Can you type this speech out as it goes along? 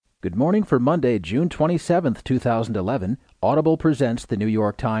Good morning for Monday, June 27th, 2011. Audible presents the New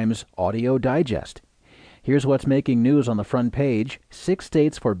York Times Audio Digest. Here's what's making news on the front page. 6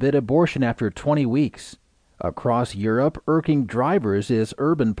 states forbid abortion after 20 weeks. Across Europe, irking drivers is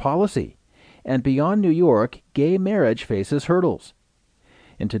urban policy. And beyond New York, gay marriage faces hurdles.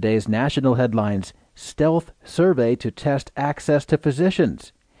 In today's national headlines, stealth survey to test access to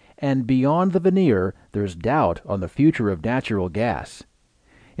physicians. And beyond the veneer, there's doubt on the future of natural gas.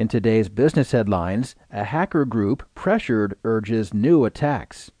 In today's business headlines, a hacker group pressured urges new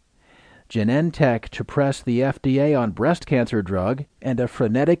attacks. Genentech to press the FDA on breast cancer drug, and a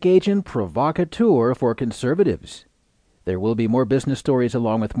frenetic agent provocateur for conservatives. There will be more business stories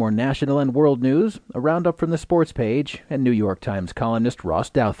along with more national and world news, a roundup from the sports page, and New York Times columnist Ross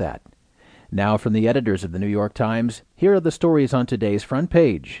Douthat. Now from the editors of the New York Times, here are the stories on today's front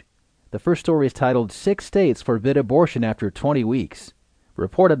page. The first story is titled 6 States Forbid Abortion After 20 Weeks.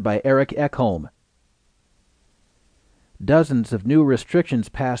 Reported by Eric Ekholm. Dozens of new restrictions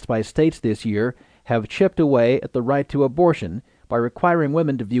passed by states this year have chipped away at the right to abortion by requiring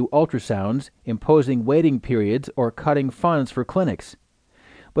women to view ultrasounds, imposing waiting periods, or cutting funds for clinics.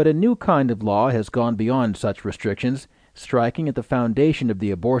 But a new kind of law has gone beyond such restrictions, striking at the foundation of the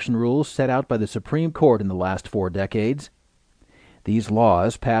abortion rules set out by the Supreme Court in the last 4 decades. These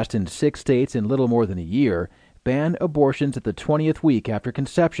laws, passed in 6 states in little more than a year, ban abortions at the 20th week after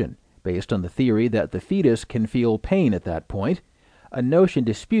conception, based on the theory that the fetus can feel pain at that point, a notion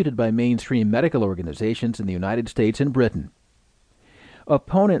disputed by mainstream medical organizations in the United States and Britain.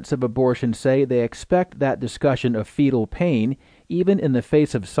 Opponents of abortion say they expect that discussion of fetal pain, even in the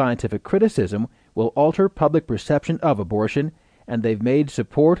face of scientific criticism, will alter public perception of abortion, and they've made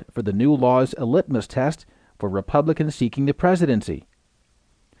support for the new laws a litmus test for Republicans seeking the presidency.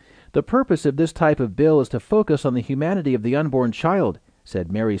 The purpose of this type of bill is to focus on the humanity of the unborn child,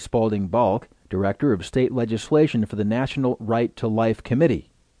 said Mary Spalding Balk, Director of State Legislation for the National Right to Life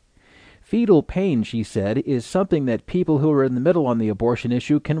Committee. Fetal pain, she said, is something that people who are in the middle on the abortion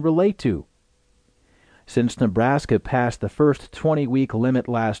issue can relate to. Since Nebraska passed the first 20-week limit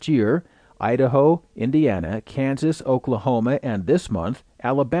last year, Idaho, Indiana, Kansas, Oklahoma, and this month,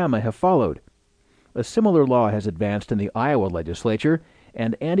 Alabama have followed. A similar law has advanced in the Iowa legislature,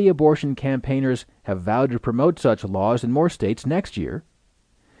 and anti-abortion campaigners have vowed to promote such laws in more states next year.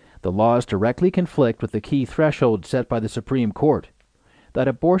 The laws directly conflict with the key threshold set by the Supreme Court, that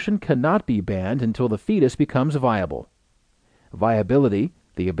abortion cannot be banned until the fetus becomes viable. Viability,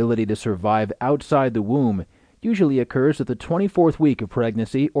 the ability to survive outside the womb, usually occurs at the 24th week of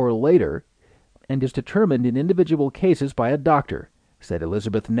pregnancy or later, and is determined in individual cases by a doctor, said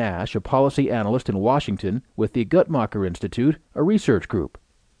Elizabeth Nash, a policy analyst in Washington with the Guttmacher Institute, a research group.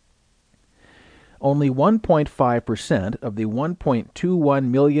 Only 1.5% of the 1.21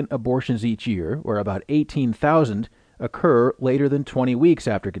 million abortions each year, or about 18,000, occur later than 20 weeks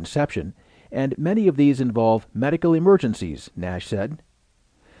after conception, and many of these involve medical emergencies, Nash said.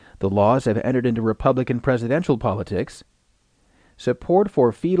 The laws have entered into Republican presidential politics. Support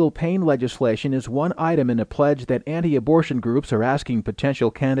for fetal pain legislation is one item in a pledge that anti-abortion groups are asking potential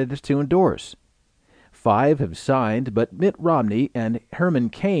candidates to endorse. 5 have signed, but Mitt Romney and Herman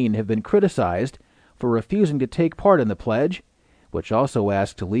Cain have been criticized for refusing to take part in the pledge, which also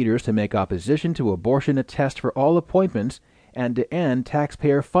asks leaders to make opposition to abortion a test for all appointments and to end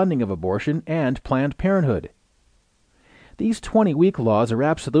taxpayer funding of abortion and Planned Parenthood. These 20-week laws are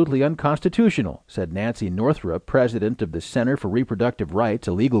absolutely unconstitutional, said Nancy Northrup, president of the Center for Reproductive Rights,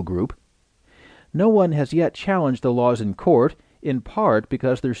 a legal group. No one has yet challenged the laws in court, in part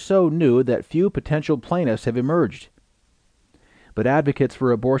because they're so new that few potential plaintiffs have emerged. But advocates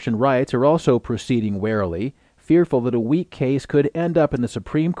for abortion rights are also proceeding warily, fearful that a weak case could end up in the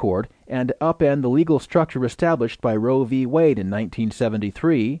Supreme Court and upend the legal structure established by Roe v. Wade in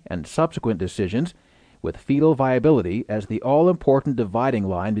 1973 and subsequent decisions, with fetal viability as the all-important dividing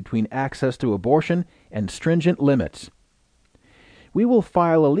line between access to abortion and stringent limits. We will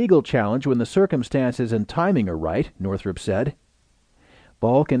file a legal challenge when the circumstances and timing are right, Northrup said.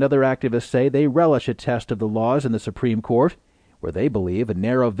 Balk and other activists say they relish a test of the laws in the Supreme Court, where they believe a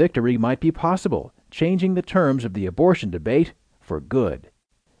narrow victory might be possible, changing the terms of the abortion debate for good.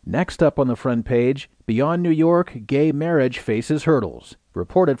 Next up on the front page, beyond New York, gay marriage faces hurdles.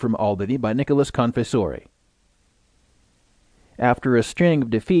 Reported from Albany by Nicholas Confessori. After a string of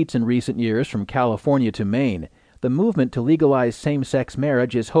defeats in recent years from California to Maine, the movement to legalize same-sex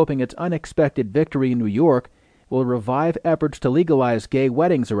marriage is hoping its unexpected victory in New York will revive efforts to legalize gay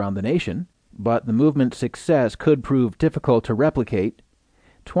weddings around the nation, but the movement's success could prove difficult to replicate.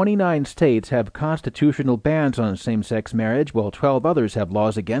 29 states have constitutional bans on same-sex marriage, while 12 others have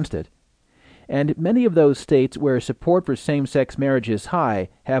laws against it. And many of those states where support for same-sex marriage is high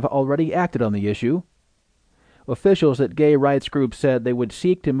have already acted on the issue. Officials at gay rights groups said they would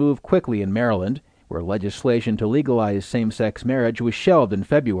seek to move quickly in Maryland, where legislation to legalize same-sex marriage was shelved in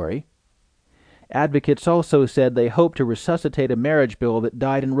February. Advocates also said they hope to resuscitate a marriage bill that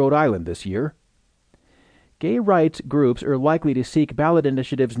died in Rhode Island this year. Gay rights groups are likely to seek ballot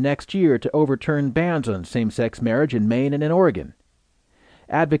initiatives next year to overturn bans on same-sex marriage in Maine and in Oregon.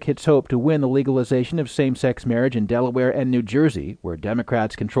 Advocates hope to win the legalization of same-sex marriage in Delaware and New Jersey, where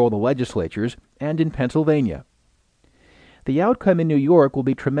Democrats control the legislatures, and in Pennsylvania. The outcome in New York will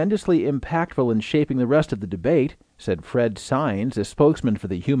be tremendously impactful in shaping the rest of the debate, said Fred Sines, a spokesman for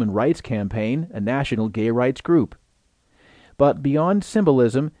the Human Rights Campaign, a national gay rights group. But beyond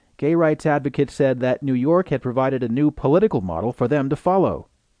symbolism, gay rights advocates said that New York had provided a new political model for them to follow.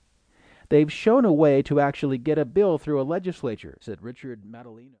 They've shown a way to actually get a bill through a legislature, said Richard Madaleno.